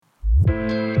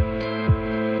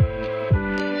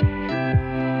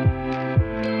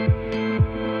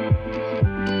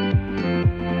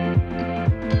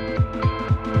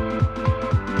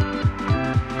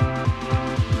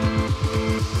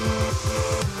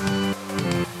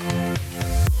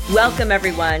Welcome,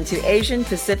 everyone, to Asian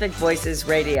Pacific Voices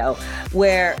Radio,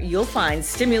 where you'll find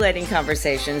stimulating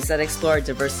conversations that explore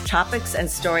diverse topics and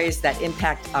stories that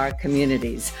impact our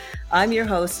communities. I'm your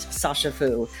host, Sasha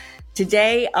Fu.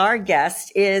 Today, our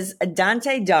guest is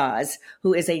Dante Dauz,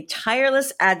 who is a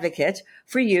tireless advocate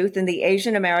for youth in the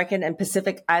Asian American and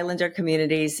Pacific Islander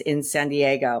communities in San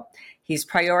Diego. He's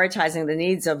prioritizing the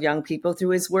needs of young people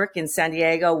through his work in San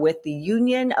Diego with the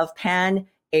Union of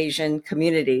Pan-Asian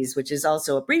Communities, which is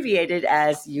also abbreviated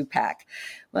as UPAC.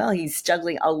 Well, he's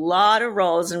juggling a lot of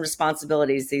roles and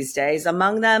responsibilities these days,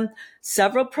 among them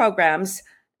several programs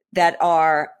that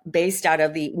are based out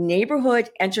of the Neighborhood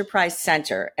Enterprise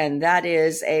Center. And that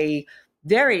is a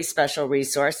very special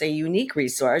resource, a unique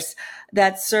resource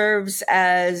that serves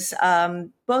as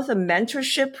both a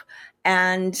mentorship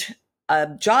and a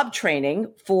job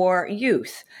training for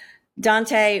youth.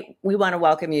 Dante, we want to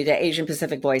welcome you to Asian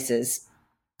Pacific Voices.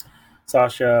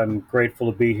 Sasha, I'm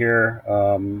grateful to be here.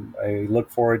 I look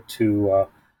forward to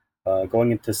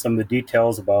going into some of the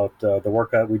details about the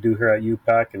work that we do here at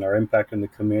UPAC and our impact in the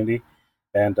community.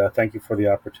 And thank you for the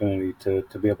opportunity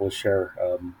to be able to share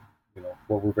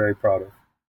what we're very proud of.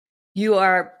 You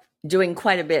are doing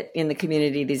quite a bit in the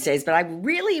community these days, but I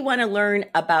really want to learn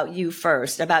about you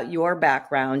first, about your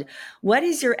background. What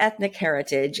is your ethnic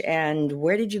heritage and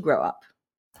where did you grow up?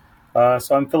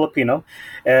 So I'm Filipino,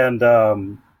 and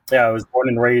I was born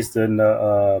and raised in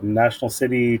National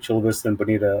City, Chula Vista, and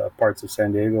Bonita parts of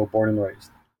San Diego, born and raised.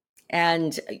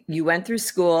 And you went through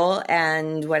school,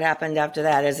 and what happened after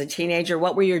that? As a teenager,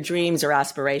 what were your dreams or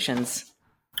aspirations?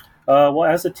 Well,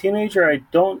 as a teenager, I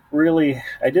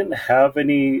didn't have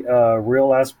any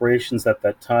real aspirations at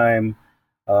that time.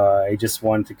 I just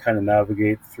wanted to kind of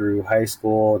navigate through high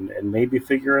school and maybe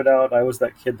figure it out. I was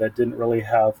that kid that didn't really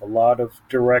have a lot of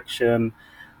direction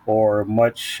or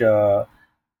much to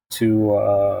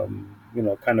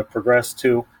kind of progress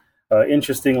to.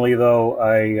 Interestingly, though,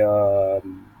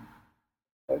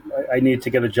 I needed to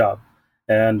get a job,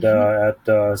 and at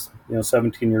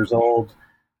 17 years old,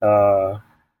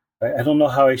 I don't know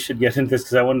how I should get into this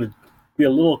because I wanted to be a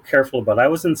little careful about it. I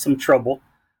was in some trouble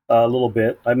a little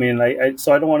bit. I mean,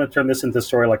 so I don't want to turn this into a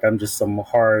story like I'm just some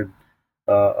hard,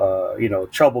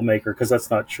 troublemaker, because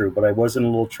that's not true. But I was in a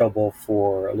little trouble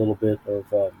for a little bit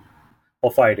of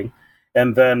fighting.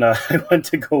 And then I went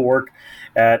to go work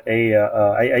at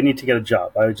I need to get a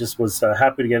job. I just was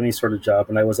happy to get any sort of job.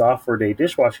 And I was offered a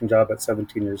dishwashing job at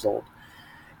 17 years old.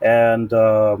 And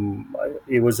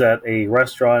it was at a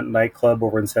restaurant, nightclub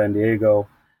over in San Diego.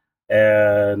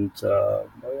 And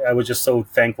I was just so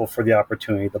thankful for the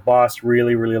opportunity. The boss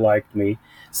really, really liked me.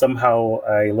 Somehow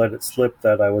I let it slip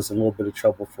that I was in a little bit of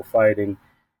trouble for fighting.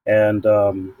 And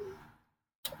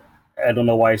I don't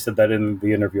know why I said that in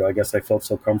the interview. I guess I felt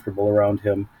so comfortable around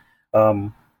him.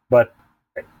 But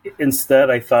instead,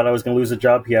 I thought I was going to lose a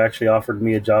job. He actually offered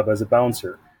me a job as a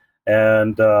bouncer.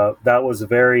 And that was a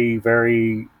very,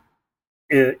 very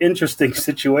interesting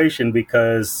situation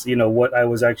because, what I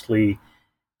was actually,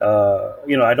 I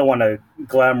don't want to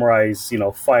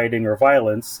glamorize, fighting or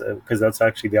violence because that's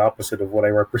actually the opposite of what I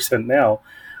represent now.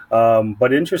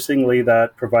 But interestingly,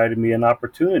 that provided me an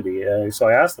opportunity. So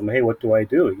I asked him, hey, what do I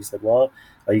do? He said, well,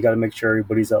 you got to make sure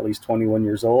everybody's at least 21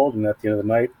 years old. And at the end of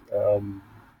the night,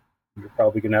 you're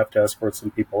probably going to have to escort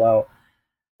some people out.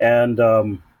 And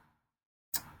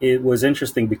it was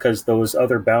interesting because those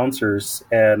other bouncers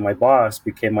and my boss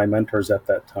became my mentors at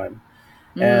that time.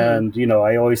 And,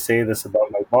 I always say this about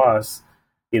my boss,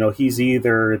 he's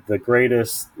either the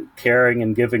greatest caring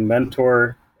and giving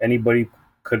mentor anybody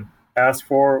could ask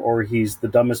for, or he's the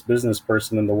dumbest business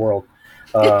person in the world.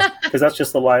 Because that's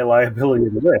just the liability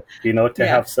of the risk, to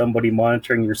have somebody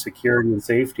monitoring your security and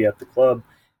safety at the club,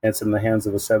 and it's in the hands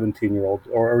of a 17-year-old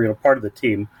or part of the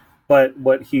team. But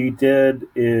what he did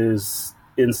is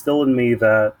instill in me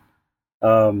that,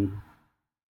 I'm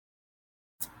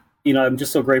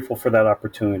just so grateful for that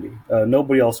opportunity.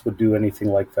 Nobody else would do anything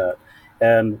like that.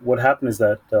 And what happened is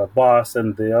that boss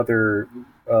and the other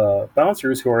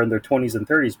bouncers who are in their 20s and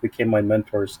 30s became my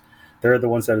mentors. They're the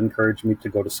ones that encouraged me to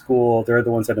go to school. They're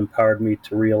the ones that empowered me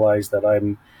to realize that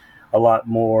I'm a lot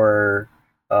more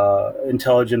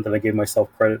intelligent than I gave myself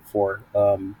credit for.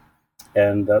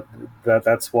 And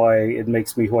that's why it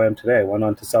makes me who I am today. I went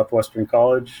on to Southwestern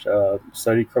College,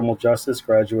 studied criminal justice,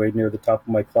 graduated near the top of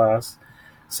my class,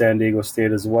 San Diego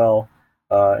State as well,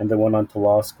 and then went on to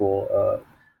law school.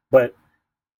 But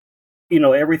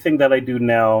everything that I do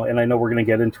now, and I know we're going to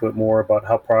get into it more about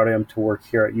how proud I am to work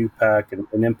here at UPAC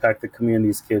and impact the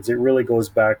community's kids, it really goes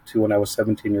back to when I was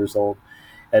 17 years old,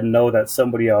 and know that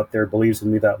somebody out there believes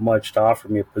in me that much to offer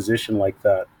me a position like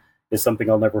that is something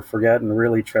I'll never forget and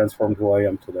really transformed who I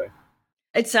am today.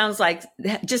 It sounds like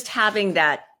just having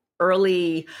that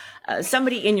early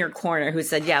somebody in your corner who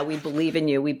said, yeah, we believe in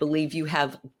you. We believe you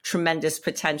have tremendous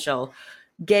potential,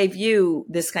 gave you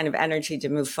this kind of energy to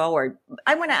move forward.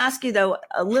 I want to ask you, though,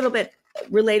 a little bit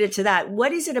related to that.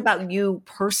 What is it about you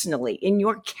personally, in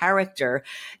your character,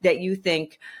 that you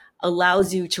think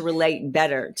allows you to relate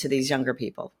better to these younger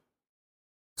people?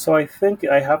 So I think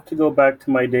I have to go back to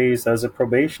my days as a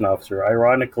probation officer.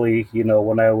 Ironically,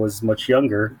 when I was much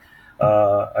younger,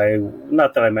 I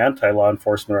not that I'm anti-law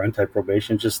enforcement or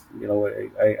anti-probation, just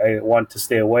I want to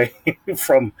stay away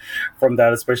from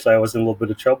that. Especially, I was in a little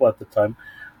bit of trouble at the time.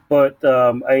 But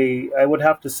I would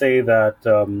have to say that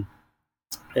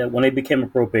when I became a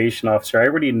probation officer, I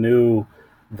already knew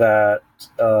that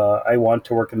I want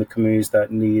to work in the communities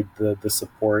that need the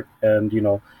support. And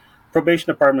probation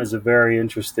department is a very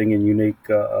interesting and unique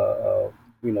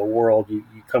world. You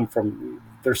come from.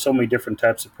 There's so many different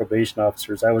types of probation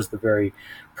officers. I was the very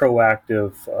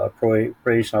proactive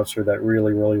probation officer that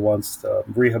really wants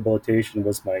rehabilitation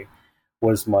was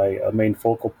my main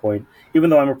focal point. Even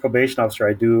though I'm a probation officer,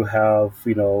 I do have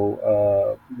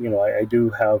I do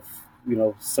have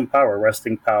some power,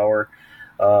 arresting power.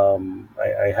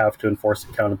 I have to enforce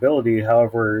accountability.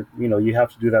 However, you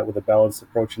have to do that with a balanced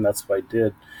approach, and that's what I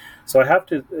did. So I have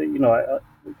to,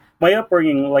 my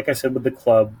upbringing, like I said, with the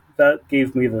club, that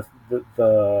gave me the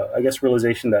I guess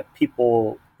realization that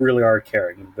people really are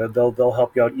caring. They'll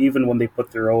help you out even when they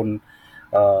put their own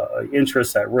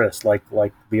interests at risk, like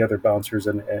the other bouncers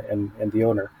and the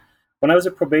owner. When I was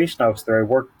a probation officer, I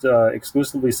worked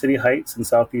exclusively City Heights in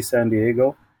Southeast San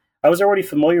Diego. I was already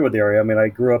familiar with the area. I mean, I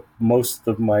grew up most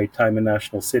of my time in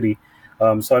National City,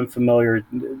 so I'm familiar.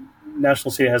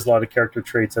 National City has a lot of character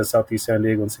traits as Southeast San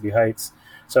Diego and City Heights,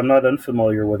 so I'm not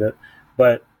unfamiliar with it.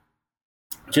 But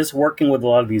just working with a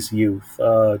lot of these youth,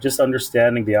 just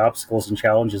understanding the obstacles and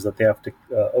challenges that they have to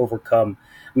overcome.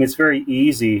 I mean, it's very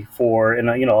easy and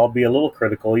I'll be a little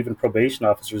critical, even probation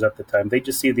officers at the time, they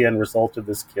just see the end result of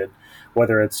this kid,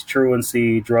 whether it's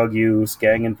truancy, drug use,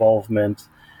 gang involvement,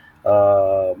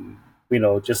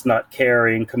 just not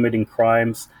caring, committing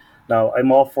crimes. Now,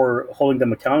 I'm all for holding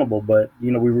them accountable, but,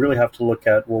 we really have to look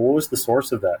at, well, what was the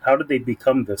source of that? How did they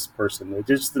become this person? It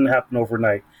just didn't happen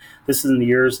overnight. This is in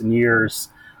years and years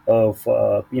of,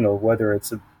 whether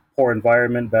it's a poor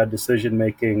environment, bad decision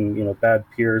making, bad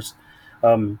peers.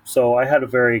 So I had a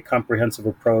very comprehensive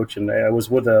approach, and I was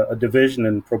with a division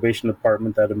in probation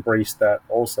department that embraced that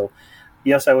also.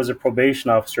 Yes, I was a probation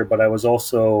officer, but I was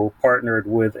also partnered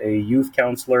with a youth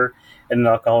counselor and an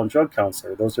alcohol and drug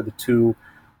counselor. Those are the two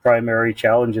primary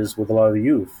challenges with a lot of the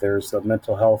youth. There's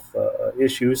mental health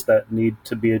issues that need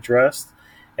to be addressed,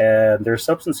 and there's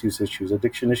substance use issues.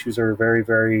 Addiction issues are a very,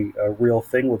 very real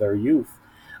thing with our youth.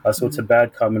 So It's a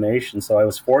bad combination. So I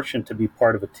was fortunate to be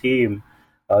part of a team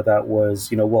that was,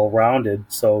 well-rounded,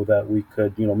 so that we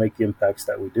could, make the impacts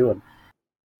that we do. And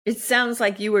It sounds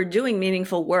like you were doing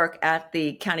meaningful work at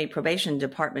the county probation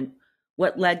department.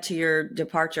 What led to your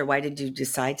departure? Why did you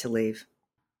decide to leave?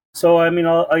 so, I mean,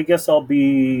 I guess I'll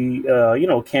be,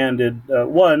 candid.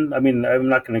 One, I mean, I'm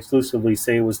not going to exclusively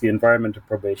say it was the environment of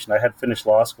probation. I had finished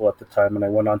law school at the time, and I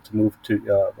went on to move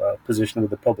to a position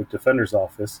with the public defender's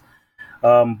office.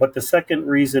 But the second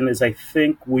reason is I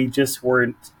think we just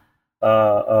weren't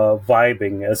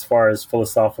vibing as far as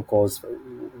philosophical as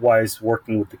wise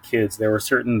working with the kids. There were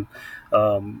certain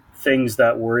things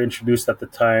that were introduced at the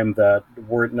time that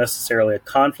weren't necessarily a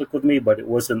conflict with me, but it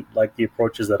wasn't like the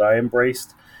approaches that I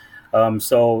embraced.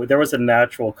 So there was a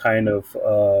natural kind of,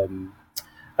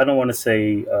 I don't want to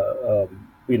say,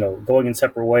 going in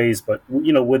separate ways, but,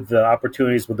 with the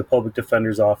opportunities with the public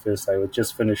defender's office, I would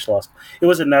just finish law school. It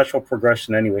was a natural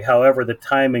progression anyway. However, the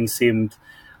timing seemed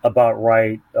about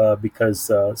right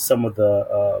because some of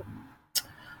the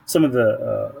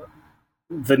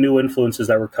new influences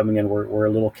that were coming in were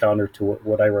a little counter to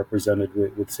what I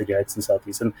represented with City Heights and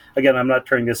Southeast. And again, I'm not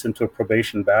turning this into a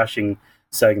probation bashing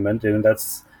segment, and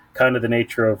that's kind of the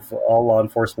nature of all law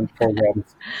enforcement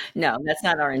programs. No, that's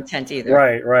not our intent either.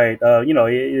 Right.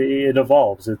 It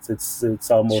evolves. It's Sure.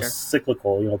 almost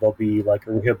cyclical. There'll be like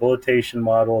a rehabilitation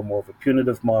model, more of a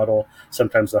punitive model,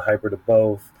 sometimes a hybrid of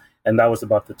both. And that was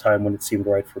about the time when it seemed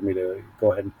right for me to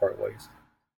go ahead and part ways.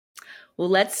 Well,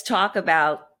 let's talk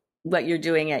about what you're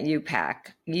doing at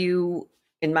UPAC.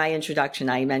 In my introduction,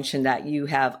 I mentioned that you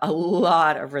have a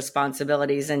lot of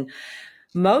responsibilities, and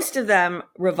most of them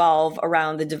revolve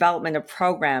around the development of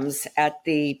programs at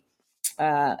the,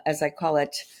 as I call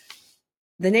it,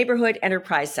 the Neighborhood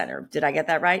Enterprise Center. Did I get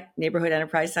that right? Neighborhood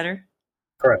Enterprise Center?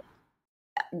 Correct.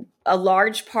 a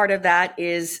large part of that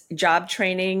is job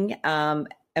training,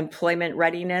 employment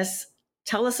readiness.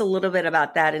 Tell us a little bit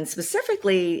about that. And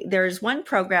specifically, there's one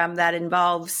program that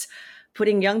involves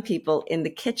putting young people in the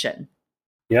kitchen.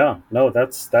 Yeah, no,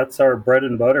 that's our bread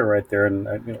and butter right there.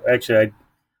 And actually,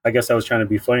 I guess I was trying to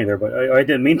be funny there, but I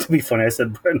didn't mean to be funny. I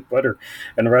said bread and butter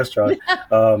in a restaurant.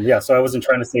 Yeah, so I wasn't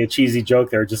trying to say a cheesy joke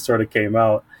there. It just sort of came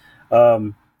out.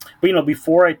 Um, but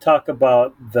before I talk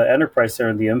about the enterprise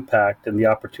center and the impact and the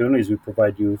opportunities we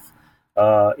provide youth,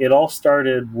 it all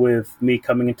started with me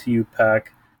coming into UPAC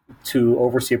to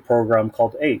oversee a program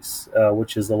called ACE,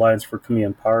 which is Alliance for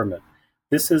Community Empowerment.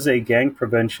 This is a gang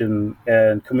prevention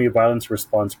and community violence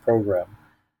response program.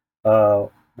 Uh,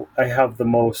 I have the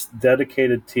most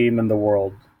dedicated team in the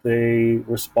world. They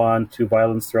respond to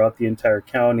violence throughout the entire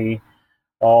county,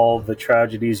 all the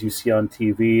tragedies you see on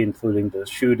TV, including the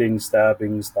shootings,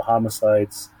 stabbings, the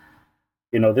homicides.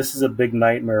 This is a big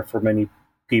nightmare for many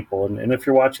people. And if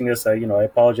you're watching this, I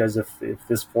apologize if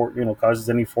this causes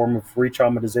any form of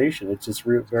re-traumatization. It's just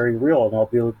very real, and I'll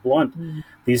be blunt.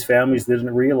 These families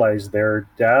didn't realize their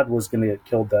dad was going to get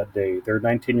killed that day. Their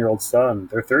 19-year-old son,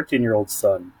 their 13-year-old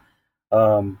son.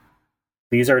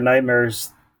 These are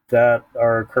nightmares that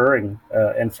are occurring,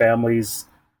 and families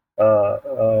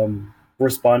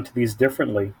respond to these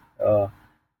differently.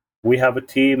 We have a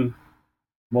team,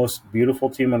 most beautiful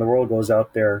team in the world, goes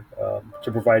out there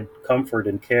to provide comfort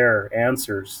and care,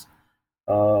 answers,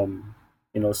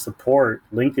 support,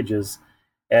 linkages.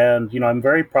 And, I'm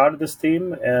very proud of this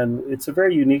team, and it's a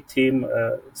very unique team.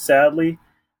 Sadly,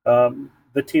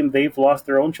 the team, they've lost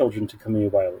their own children to community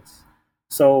violence.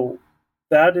 So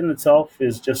that in itself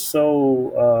is just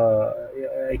so,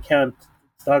 I can't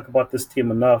talk about this team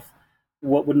enough.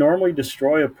 What would normally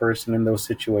destroy a person in those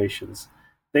situations,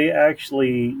 they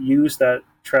actually use that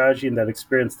tragedy and that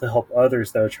experience to help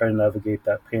others that are trying to navigate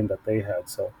that pain that they had.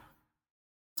 So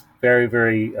very,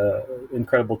 very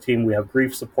incredible team. We have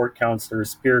grief support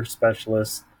counselors, peer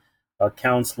specialists,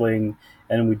 counseling,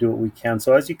 and we do what we can.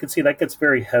 So as you can see, that gets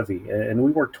very heavy, and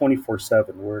we work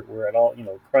 24/7. We're at all,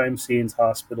 crime scenes,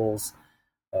 hospitals,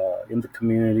 in the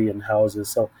community and houses.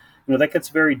 So, that gets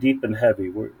very deep and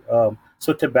heavy.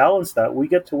 So to balance that, we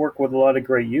get to work with a lot of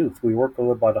great youth. We work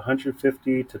with about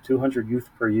 150 to 200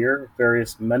 youth per year,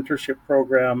 various mentorship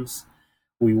programs.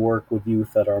 We work with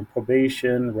youth that are on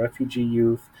probation, refugee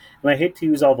youth. And I hate to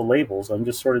use all the labels. I'm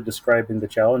just sort of describing the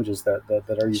challenges that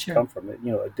our youth come from.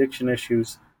 Addiction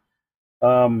issues.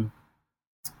 And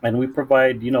we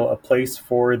provide, a place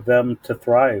for them to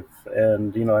thrive.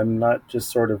 And, I'm not just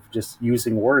sort of just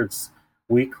using words.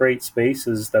 We create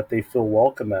spaces that they feel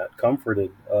welcome at,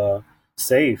 comforted,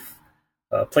 safe,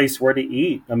 a place where to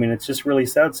eat. I mean, it's just really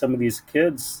sad. Some of these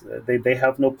kids, they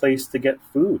have no place to get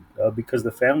food because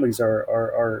the families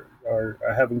are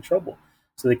having trouble.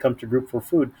 So they come to group for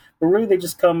food. But really, they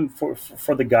just come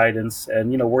for the guidance.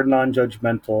 And, we're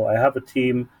non-judgmental. I have a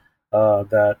team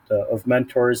of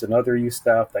mentors and other youth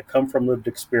staff that come from lived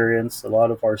experience. A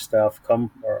lot of our staff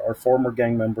are former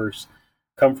gang members,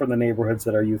 come from the neighborhoods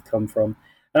that our youth come from.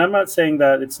 And I'm not saying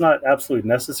that it's not absolutely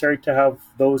necessary to have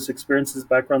those experiences,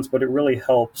 backgrounds, but it really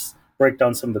helps break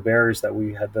down some of the barriers that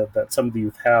we had, that some of the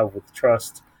youth have with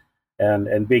trust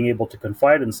and being able to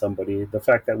confide in somebody. The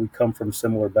fact that we come from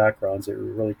similar backgrounds, it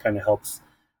really kind of helps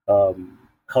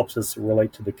us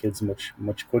relate to the kids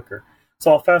much quicker.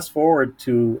 So I'll fast forward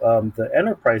to the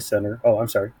Enterprise Center. Oh, I'm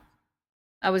sorry.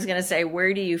 I was going to say,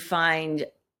 where do you find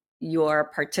your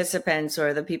participants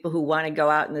or the people who want to go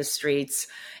out in the streets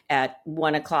at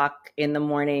 1:00 in the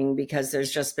morning because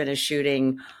there's just been a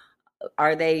shooting?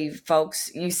 Are they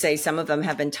folks, you say some of them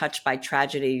have been touched by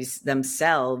tragedies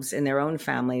themselves in their own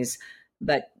families,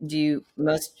 but do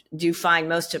you find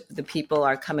most of the people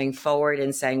are coming forward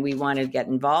and saying we want to get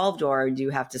involved, or do you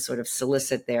have to sort of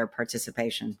solicit their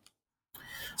participation?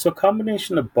 So a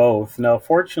combination of both. Now,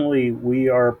 fortunately, we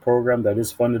are a program that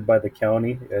is funded by the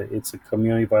county. It's a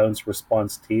community violence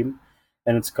response team,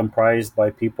 and it's comprised by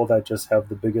people that just have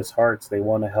the biggest hearts. They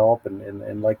want to help,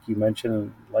 and like you mentioned,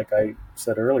 and like I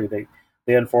said earlier,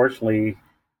 they unfortunately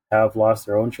have lost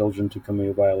their own children to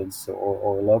community violence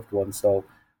or loved ones. So,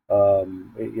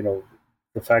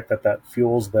 the fact that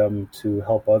fuels them to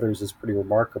help others is pretty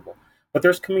remarkable. But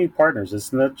there's community partners.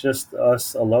 It's not just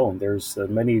us alone. There's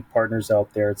many partners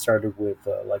out there. It started with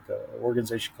like an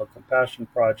organization called Compassion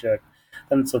Project.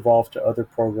 Then it's evolved to other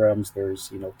programs. There's,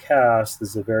 CAST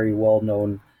is a very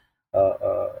well-known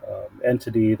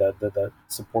entity that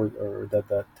support or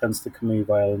that tends to community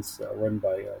violence, run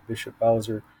by Bishop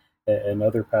Bowser and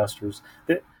other pastors.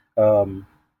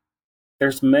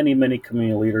 There's many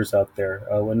community leaders out there.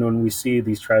 When we see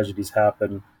these tragedies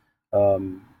happen,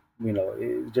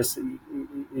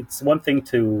 it's one thing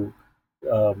to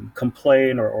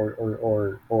complain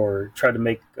or try to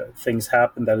make things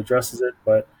happen that addresses it,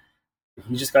 but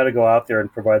you just got to go out there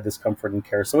and provide this comfort and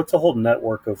care. So it's a whole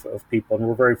network of people, and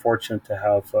we're very fortunate to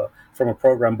have from a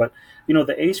program. But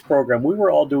the ACE program, we were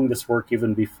all doing this work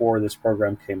even before this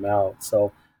program came out.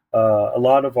 So a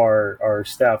lot of our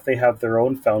staff, they have their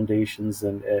own foundations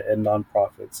and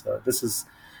nonprofits. This is,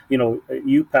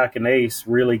 UPAC and ACE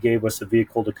really gave us a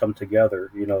vehicle to come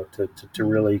together, to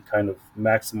really kind of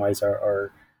maximize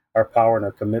our power and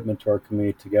our commitment to our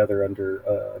community together under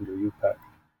UPAC.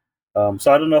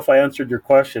 So I don't know if I answered your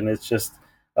question. It's just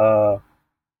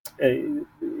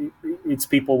it's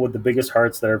people with the biggest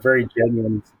hearts that are very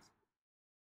genuine.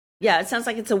 Yeah, it sounds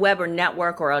like it's a web or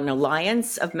network or an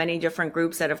alliance of many different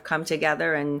groups that have come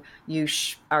together, and you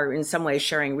are in some ways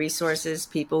sharing resources,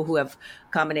 people who have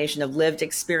a combination of lived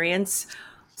experience,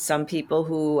 some people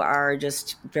who are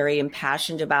just very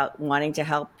impassioned about wanting to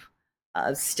help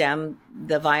stem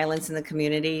the violence in the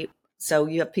community. So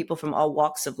you have people from all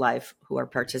walks of life who are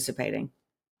participating.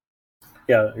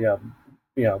 Yeah, yeah,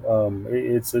 yeah.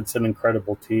 It's an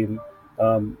incredible team.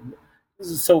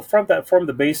 So from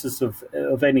the basis of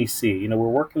NEC, we're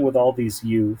working with all these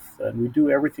youth, and we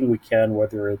do everything we can,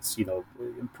 whether it's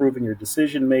improving your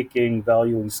decision making,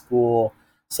 valuing school,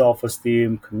 self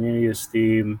esteem, community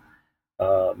esteem.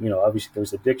 Obviously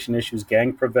there's addiction issues,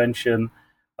 gang prevention.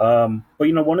 But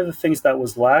one of the things that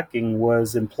was lacking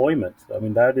was employment. I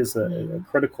mean, that is a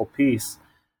critical piece.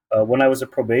 When I was a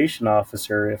probation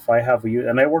officer, if I have a youth,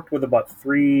 and I worked with about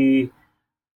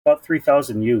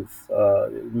 3,000 youth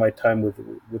in my time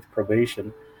with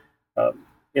probation.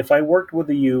 If I worked with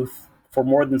a youth for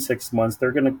more than 6 months,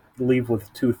 they're going to leave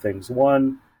with two things.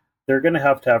 One, they're going to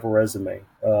have a resume.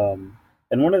 And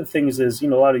one of the things is, a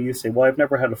lot of youth say, well, I've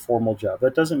never had a formal job.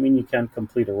 That doesn't mean you can't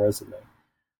complete a resume.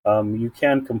 You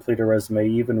can complete a resume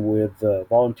even with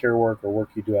volunteer work or work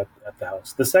you do at the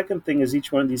house. The second thing is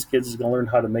each one of these kids is going to learn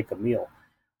how to make a meal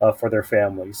for their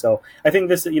family. So I think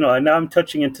this, and now I'm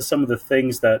touching into some of the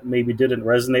things that maybe didn't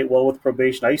resonate well with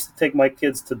probation. I used to take my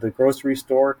kids to the grocery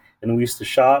store and we used to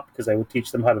shop because I would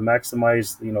teach them how to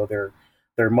maximize,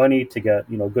 their money to get,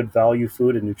 good value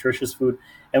food and nutritious food.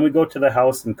 And we go to the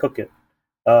house and cook it.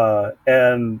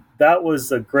 And that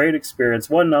was a great experience.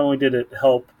 One, not only did it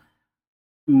help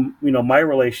my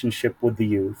relationship with the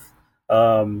youth.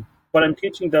 But I'm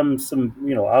teaching them some,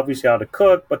 obviously how to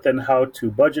cook, but then how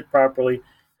to budget properly.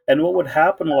 And what would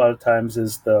happen a lot of times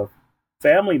is the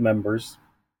family members,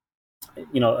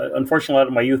 unfortunately, a lot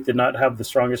of my youth did not have the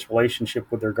strongest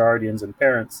relationship with their guardians and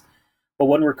parents. But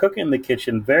when we're cooking in the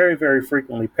kitchen, very, very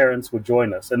frequently parents would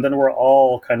join us. And then we're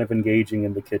all kind of engaging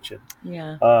in the kitchen.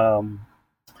 Yeah.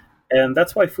 And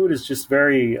that's why food is just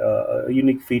very a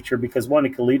unique feature because, one,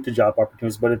 it can lead to job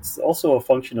opportunities, but it's also a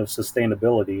function of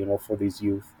sustainability, for these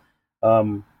youth.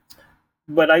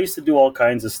 But I used to do all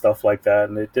kinds of stuff like that,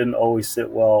 and it didn't always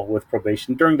sit well with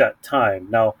probation during that time.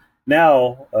 Now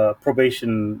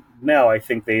probation, now I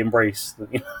think they embrace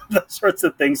those sorts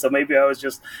of things. So maybe I was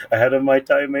just ahead of my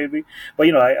time, maybe.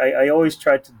 But, I always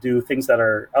try to do things that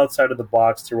are outside of the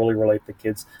box to really relate to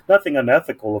kids. Nothing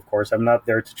unethical, of course. I'm not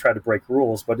there to try to break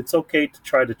rules, but it's okay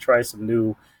to try some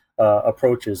new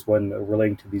approaches when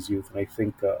relating to these youth. And I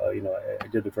think, I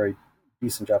did a very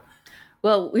decent job.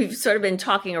 Well, we've sort of been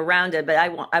talking around it, but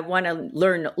I want to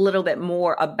learn a little bit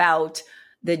more about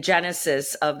the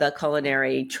genesis of the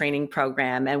culinary training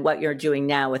program and what you're doing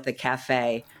now with the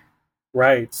cafe.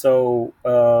 Right. So,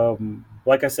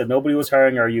 like I said, nobody was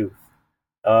hiring our youth,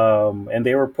 and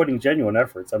they were putting genuine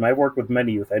efforts. I mean, I've worked with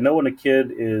many youth. I know when a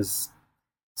kid is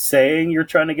saying you're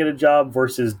trying to get a job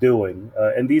versus doing,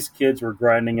 and these kids were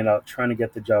grinding it out, trying to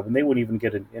get the job, and they wouldn't even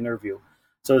get an interview.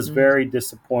 So it's very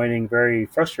disappointing, very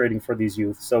frustrating for these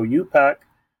youth. So UPAC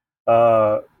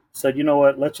said, you know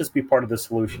what, let's just be part of the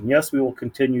solution. Yes, we will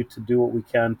continue to do what we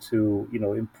can to,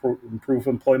 improve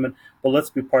employment, but let's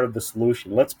be part of the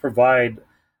solution. Let's provide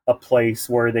a place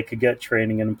where they could get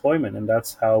training and employment. And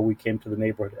that's how we came to the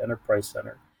Neighborhood Enterprise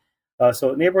Center.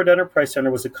 So Neighborhood Enterprise Center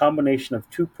was a combination of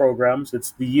two programs. It's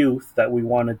the youth that we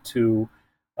wanted to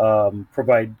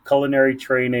provide culinary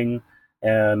training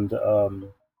and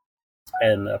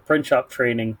print shop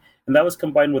training, and that was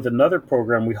combined with another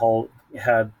program we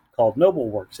had called Noble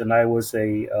Works. And I was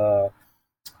a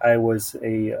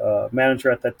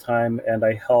manager at that time, and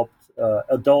I helped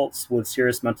adults with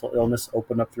serious mental illness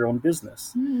open up their own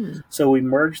business. So we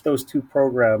merged those two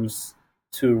programs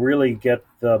to really get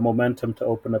the momentum to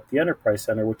open up the Enterprise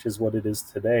Center, which is what it is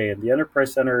today. And the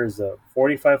Enterprise Center is a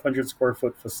 4,500 square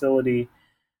foot facility.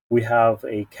 We have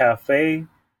a cafe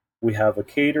We have a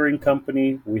catering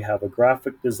company. We have a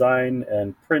graphic design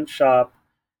and print shop,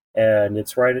 and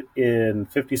it's right in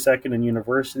 52nd and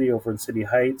University over in City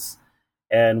Heights.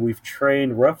 And we've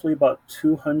trained roughly about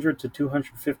 200 to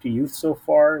 250 youth so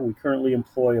far. We currently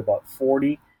employ about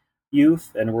 40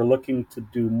 youth, and we're looking to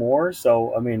do more.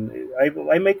 So, I mean,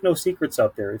 I make no secrets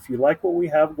out there. If you like what we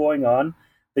have going on,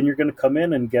 then you're going to come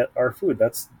in and get our food.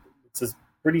 It's a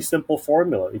pretty simple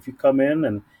formula. If you come in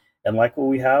and like what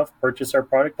we have, purchase our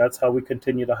product. That's how we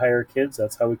continue to hire kids.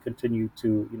 That's how we continue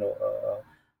to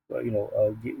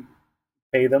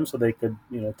pay them so they could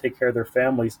take care of their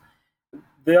families.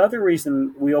 The other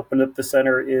reason we opened up the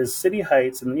center is City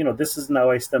Heights, and this is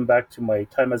now I stem back to my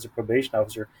time as a probation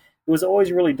officer. It was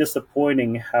always really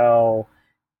disappointing how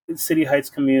City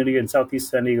Heights community in Southeast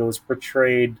San Diego is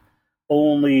portrayed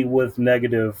only with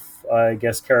negative, I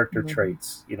guess, character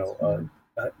traits.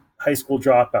 High school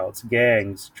dropouts,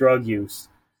 gangs, drug use,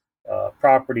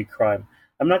 property crime.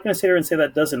 I'm not going to sit here and say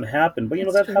that doesn't happen, but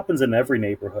that happens in every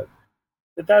neighborhood.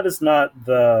 But that is not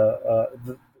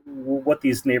what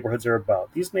these neighborhoods are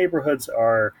about. These neighborhoods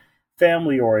are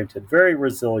family oriented, very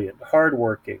resilient,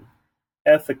 hardworking,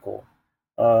 ethical.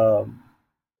 And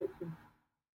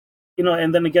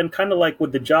then again, kind of like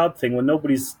with the job thing, when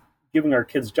nobody's giving our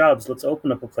kids jobs, let's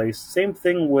open up a place. Same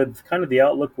thing with kind of the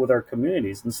outlook with our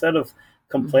communities. Instead of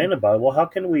complain about it, well, how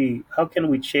can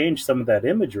we change some of that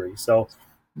imagery? So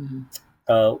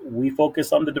we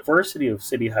focus on the diversity of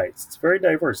City Heights. It's very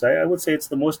diverse. I would say it's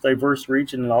the most diverse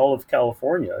region in all of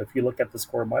California if you look at the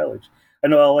square mileage. I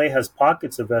know LA has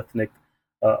pockets of ethnic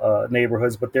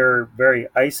neighborhoods, but they're very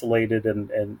isolated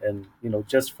and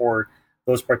just for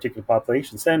those particular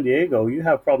populations. San Diego, you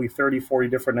have probably 30, 40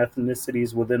 different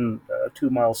ethnicities within a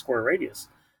 2-mile square radius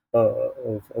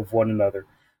of one another.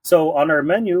 So on our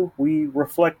menu, we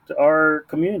reflect our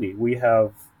community. We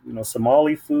have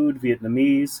Somali food,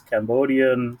 Vietnamese,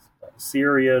 Cambodian,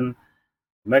 Syrian,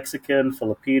 Mexican,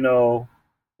 Filipino,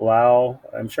 Lao.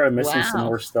 I'm sure I'm missing some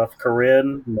more stuff.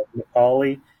 Korean,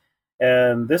 Nepali.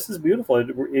 And this is beautiful.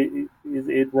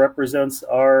 It represents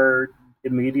our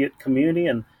immediate community.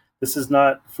 And this is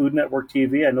not Food Network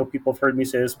TV. I know people have heard me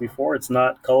say this before. It's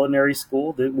not culinary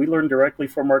school. We learn directly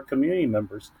from our community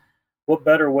members. What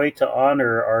better way to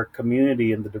honor our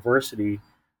community and the diversity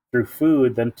through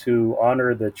food than to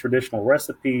honor the traditional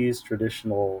recipes,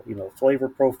 traditional flavor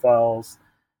profiles,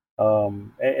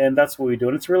 and that's what we do.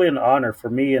 And it's really an honor for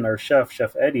me and our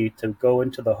Chef Eddie, to go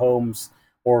into the homes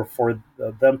or for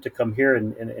them to come here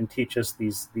and teach us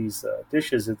these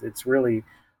dishes. It's really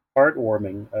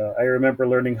heartwarming. I remember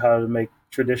learning how to make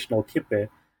traditional kippe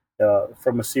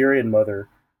from a Syrian mother.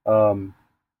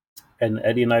 And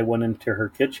Eddie and I went into her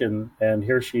kitchen, and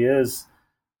here she is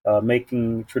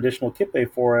making traditional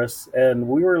kippe for us, and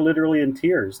we were literally in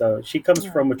tears. She comes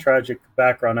from a tragic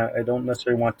background. I don't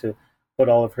necessarily want to put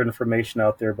all of her information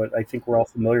out there, but I think we're all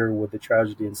familiar with the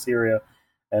tragedy in Syria,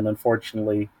 and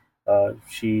unfortunately,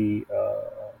 she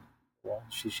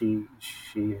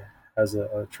has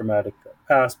a traumatic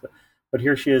past. But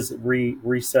here she is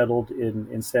resettled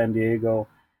in San Diego.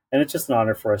 And it's just an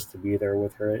honor for us to be there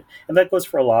with her. And that goes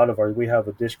for a lot of our. We have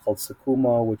a dish called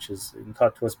sakuma, which is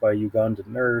taught to us by a Ugandan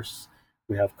nurse.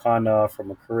 We have kana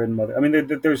from a Korean mother. I mean,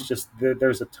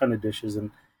 there's a ton of dishes,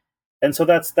 and so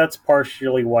that's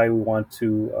partially why we want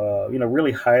to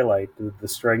really highlight the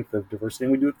strength of diversity.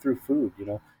 And we do it through food.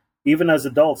 Even as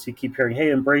adults, you keep hearing,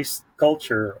 "Hey, embrace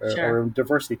culture or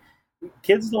diversity."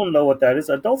 Kids don't know what that is.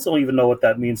 Adults don't even know what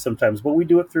that means sometimes, but we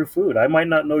do it through food. I might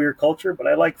not know your culture, but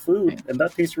I like food, and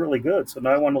that tastes really good. So now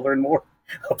I want to learn more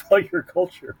about your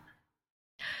culture.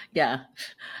 Yeah,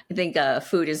 I think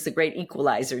food is the great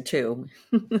equalizer too.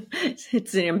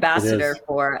 It's an ambassador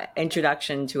for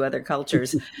introduction to other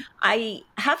cultures. I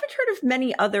haven't heard of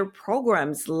many other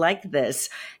programs like this.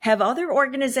 Have other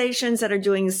organizations that are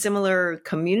doing similar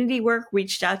community work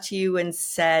reached out to you and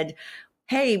said,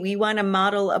 hey, we want to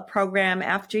model a program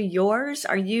after yours?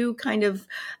 Are you kind of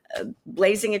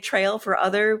blazing a trail for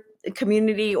other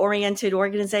community-oriented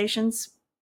organizations?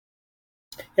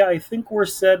 Yeah, I think we're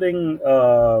setting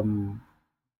not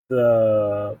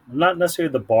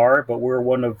necessarily the bar, but we're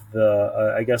one of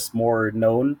the I guess more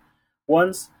known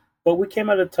ones. But we came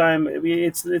at a time. I mean,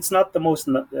 it's not the most.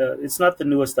 It's not the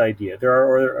newest idea. There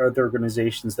are other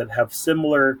organizations that have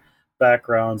similar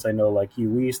backgrounds. I know, like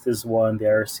U East is one. The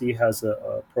IRC has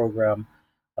a program.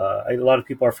 A lot of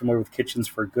people are familiar with Kitchens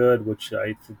for Good, which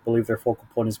I believe their focal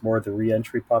point is more the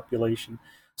reentry population.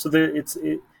 So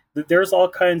there's all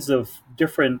kinds of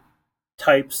different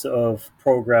types of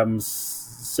programs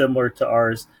similar to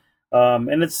ours,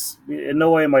 and it's in no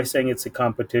way am I saying it's a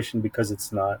competition, because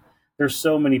it's not. There's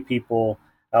so many people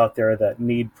out there that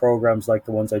need programs like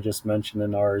the ones I just mentioned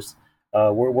in ours.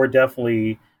 We're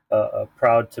definitely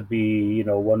proud to be,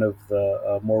 one of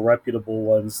the more reputable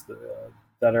ones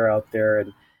that are out there.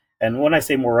 And when I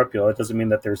say more reputable, it doesn't mean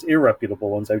that there's irreputable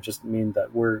ones. I just mean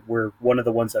that we're one of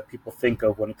the ones that people think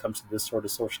of when it comes to this sort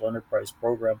of social enterprise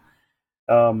program.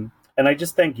 And I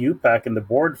just thank UPAC and the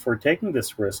board for taking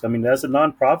this risk. I mean, as a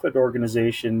nonprofit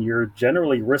organization, you're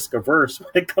generally risk averse when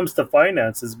it comes to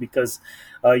finances because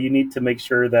you need to make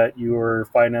sure that your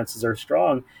finances are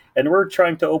strong. And we're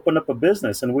trying to open up a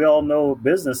business, and we all know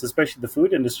business, especially the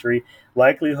food industry,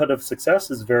 likelihood of success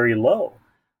is very low.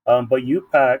 But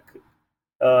UPAC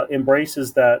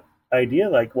embraces that idea,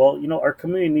 like, well, our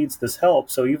community needs this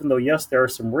help. So even though yes, there are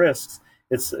some risks,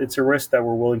 it's a risk that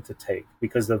we're willing to take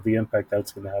because of the impact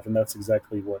that's going to have, and that's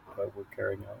exactly what we're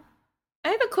carrying out. I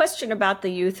have a question about the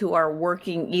youth who are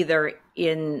working either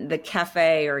in the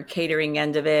cafe or catering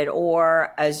end of it,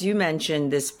 or as you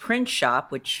mentioned, this print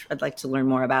shop, which I'd like to learn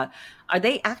more about. Are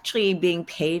they actually being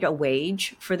paid a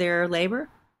wage for their labor?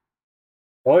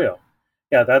 Oh yeah,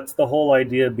 yeah. That's the whole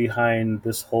idea behind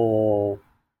this whole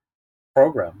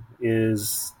program.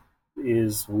 Is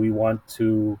we want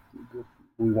to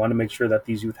make sure that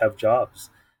these youth have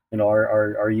jobs.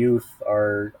 Our youth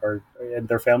are and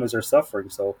their families are suffering.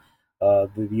 So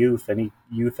the youth, any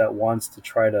youth that wants to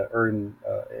try to earn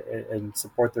and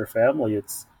support their family,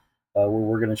 it's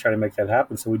we're going to try to make that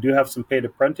happen. So we do have some paid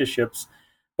apprenticeships,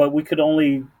 but we could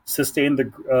only sustain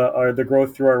the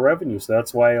growth through our revenue. So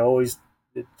that's why I always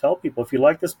tell people, if you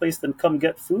like this place, then come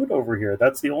get food over here.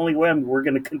 That's the only way we're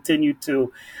going to continue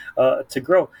to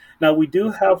grow. Now, we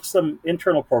do have some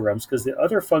internal programs because the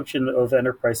other function of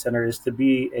Enterprise Center is to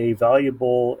be a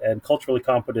valuable and culturally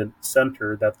competent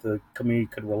center that the community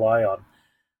could rely on.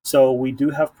 So we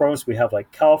do have programs. We have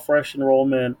like CalFresh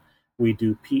enrollment. We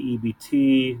do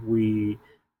PEBT. We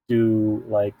do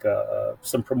like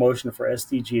some promotion for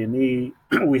SDG&E.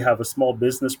 We have a small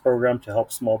business program to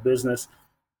help small business.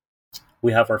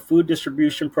 We have our food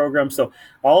distribution program. So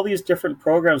all these different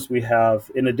programs we have,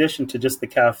 in addition to just the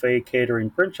cafe, catering,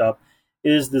 print shop,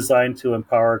 is designed to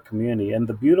empower our community. And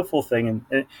the beautiful thing,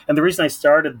 and the reason I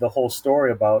started the whole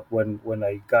story about when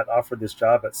I got offered this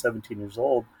job at 17 years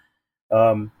old,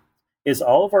 um, is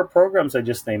all of our programs I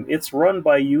just named, it's run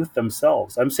by youth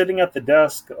themselves. I'm sitting at the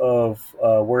desk of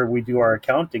where we do our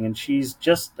accounting, and she's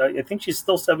just, I think she's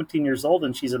still 17 years old,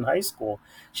 and she's in high school.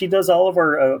 She does all of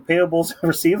our payables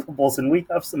and receivables, and we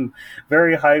have some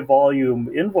very high volume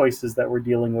invoices that we're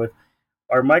dealing with.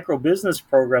 Our micro business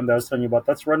program that I was telling you about,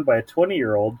 that's run by a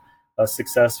 20-year-old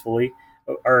successfully.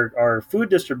 Our food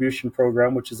distribution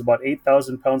program, which is about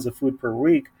 8,000 pounds of food per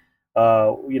week,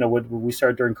 when we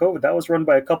started during COVID, that was run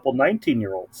by a couple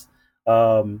 19-year-olds.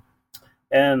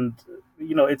 And,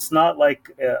 it's not like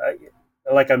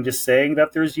I'm just saying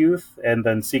that there's youth and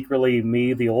then secretly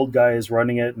me, the old guy, is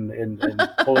running it and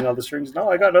pulling all the strings. No,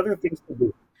 I got other things to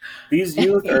do. These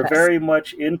youth are Yes. very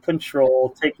much in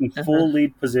control, taking Uh-huh. full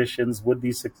lead positions with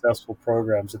these successful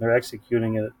programs, and they're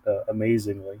executing it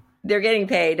amazingly. They're getting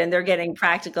paid and they're getting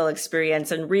practical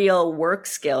experience and real work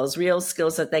skills, real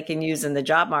skills that they can use in the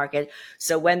job market.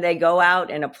 So when they go out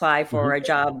and apply for Mhm. a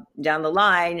job down the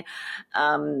line,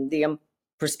 the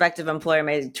prospective employer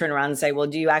may turn around and say, well,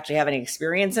 do you actually have any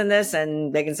experience in this?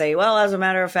 And they can say, well, as a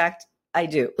matter of fact, I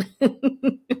do.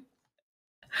 Can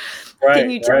Right,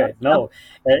 you tell right. us? No,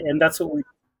 and that's what we.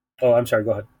 Oh, I'm sorry.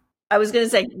 Go ahead. I was going to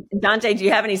say, Dante, do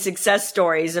you have any success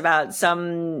stories about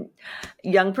some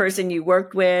young person you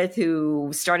worked with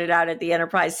who started out at the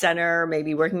Enterprise Center,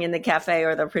 maybe working in the cafe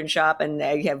or the print shop, and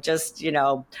they have just,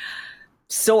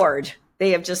 soared?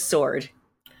 They have just soared.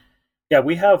 Yeah,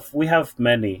 we have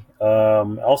many.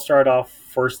 I'll start off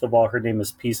first of all. Her name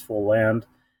is Peaceful Land.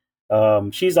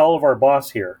 She's all of our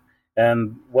boss here.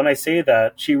 And when I say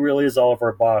that, she really is all of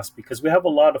our boss because we have a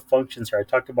lot of functions here. I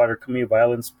talked about our community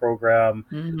violence program.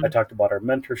 I Mhm. talked about our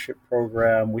mentorship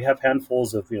program. We have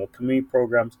handfuls of community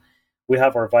programs. We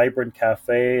have our vibrant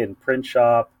cafe and print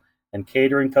shop and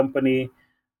catering company.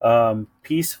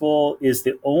 Peaceful is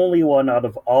the only one out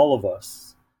of all of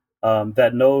us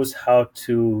that knows how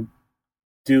to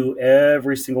do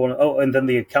every single one. Oh, and then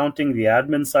the accounting, the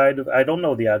admin side of, I don't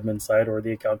know the admin side or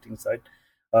the accounting side.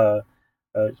 Uh,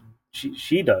 uh,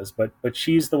 she does, but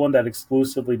she's the one that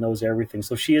exclusively knows everything.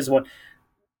 So she is one.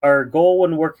 Our goal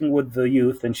when working with the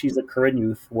youth, and she's a Korean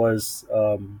youth, was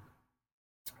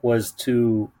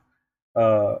to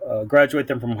graduate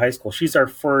them from high school. She's our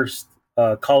first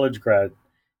college grad,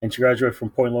 and she graduated from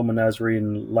Point Loma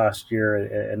Nazarene last year,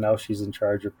 and now she's in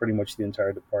charge of pretty much the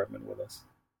entire department with us.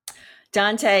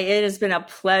 Dante, it has been a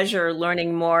pleasure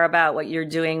learning more about what you're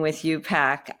doing with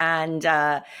UPAC. And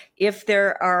if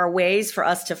there are ways for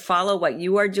us to follow what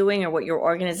you are doing or what your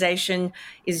organization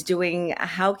is doing,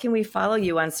 how can we follow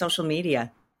you on social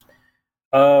media?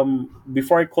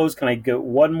 Before I close, can I get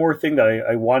one more thing that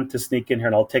I want to sneak in here,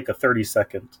 and I'll take a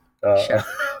 30-second Sure.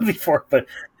 before, but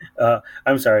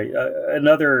I'm sorry.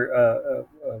 Another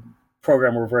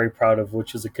program we're very proud of,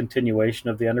 which is a continuation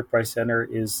of the Enterprise Center,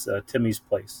 is Timmy's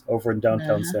Place over in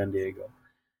downtown San Diego.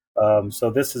 So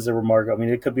this is a remarkable, I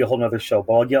mean, it could be a whole nother show,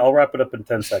 but I'll wrap it up in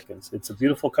 10 seconds. It's a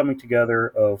beautiful coming together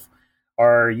of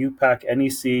our UPAC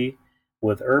NEC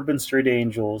with Urban Street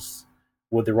Angels,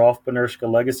 with the Rolf Benerschke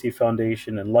Legacy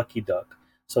Foundation, and Lucky Duck.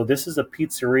 So this is a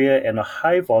pizzeria and a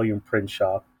high-volume print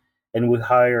shop, and we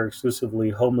hire exclusively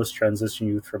homeless transition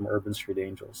youth from Urban Street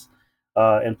Angels.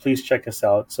 And please check us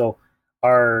out. So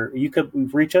you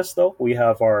could reach us, though. We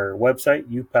have our website,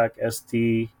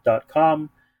 upacsd.com,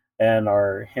 and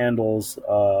our handles,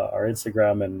 our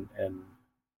Instagram and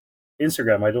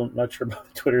Instagram. I'm not sure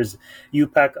about the Twitter's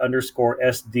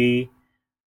UPAC_SD.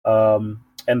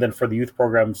 And then for the youth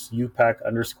programs,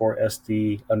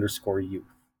 UPAC_SD_youth.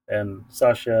 And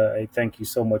Sasha, I thank you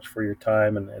so much for your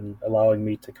time and allowing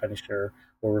me to kind of share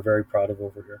what we're very proud of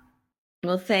over here.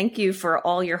 Well, thank you for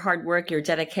all your hard work, your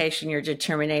dedication, your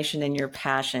determination, and your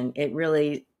passion. It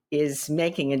really is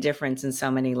making a difference in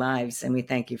so many lives, and we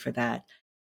thank you for that.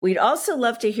 We'd also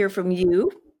love to hear from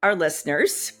you, our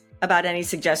listeners, about any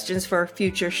suggestions for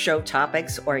future show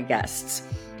topics or guests.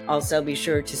 Also, be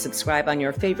sure to subscribe on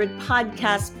your favorite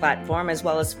podcast platform, as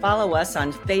well as follow us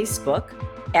on Facebook,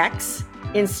 X,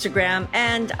 Instagram,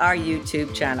 and our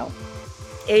YouTube channel.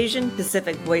 Asian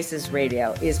Pacific Voices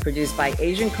Radio is produced by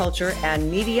Asian Culture and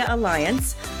Media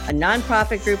Alliance, a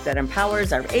nonprofit group that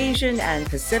empowers our Asian and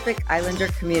Pacific Islander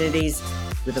communities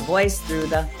with a voice through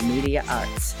the media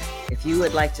arts. If you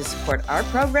would like to support our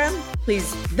program,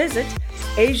 please visit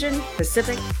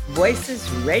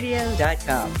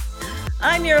AsianPacificVoicesRadio.com.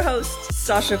 I'm your host,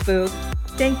 Sasha Fu.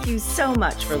 Thank you so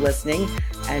much for listening,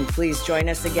 and please join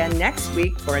us again next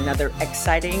week for another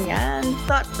exciting and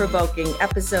thought-provoking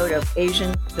episode of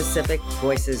Asian Pacific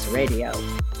Voices Radio.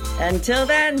 Until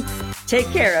then, take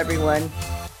care, everyone.